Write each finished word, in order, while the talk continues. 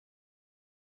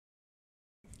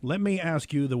Let me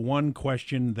ask you the one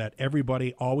question that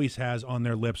everybody always has on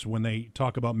their lips when they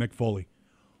talk about Mick Foley.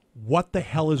 What the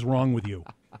hell is wrong with you?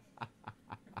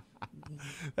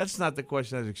 That's not the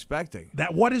question I was expecting.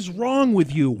 What is wrong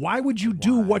with you? Why would you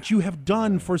do what you have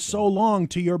done for so long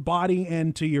to your body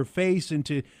and to your face and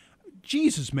to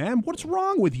Jesus, man? What's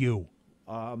wrong with you?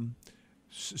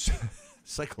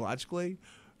 Psychologically,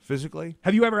 physically.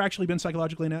 Have you ever actually been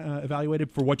psychologically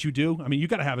evaluated for what you do? I mean, you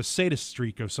got to have a sadist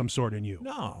streak of some sort in you.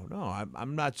 No,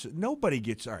 I'm not. Nobody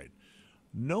gets all right.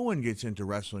 No one gets into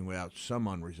wrestling without some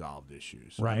unresolved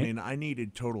issues. Right. I mean, I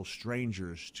needed total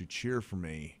strangers to cheer for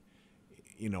me,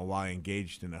 while I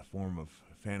engaged in a form of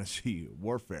fantasy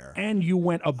warfare. And you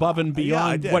went above and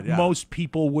beyond what yeah. most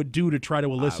people would do to try to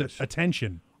elicit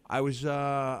attention. I was,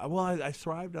 I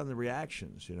thrived on the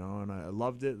reactions, and I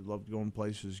loved it. Loved going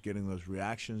places, getting those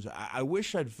reactions. I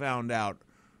wish I'd found out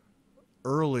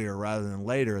earlier rather than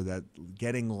later that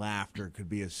getting laughter could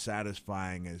be as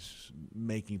satisfying as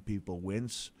making people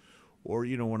wince. Or,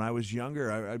 when I was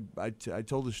younger, I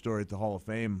told the story at the Hall of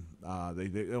Fame.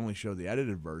 They only showed the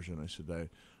edited version. I said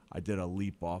I did a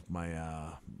leap off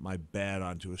my bed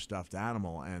onto a stuffed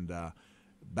animal, and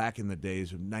back in the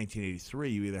days of 1983,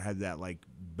 you either had that, like,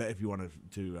 if you wanted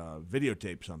to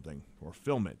videotape something or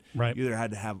film it, right. You either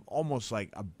had to have almost like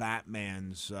a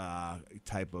Batman's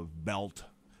type of belt,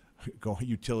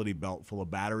 utility belt full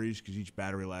of batteries, because each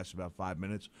battery lasts about 5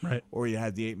 minutes, right. Or you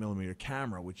had the 8mm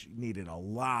camera, which needed a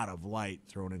lot of light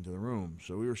thrown into the room.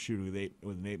 So we were shooting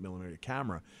with an 8mm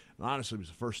camera, and honestly, it was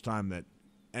the first time that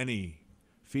any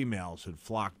females had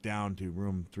flocked down to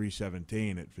room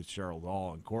 317 at Fitzgerald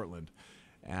Hall in Cortland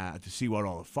to see what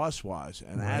all the fuss was.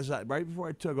 And right before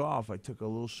I took off, I took a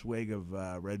little swig of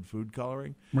red food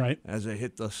coloring. Right. As I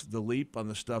hit the leap on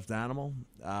the stuffed animal,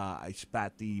 I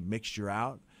spat the mixture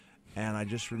out. And I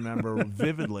just remember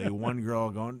vividly one girl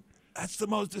going, "That's the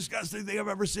most disgusting thing I've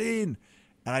ever seen."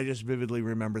 And I just vividly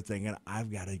remember thinking, I've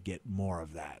got to get more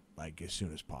of that, like, as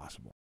soon as possible.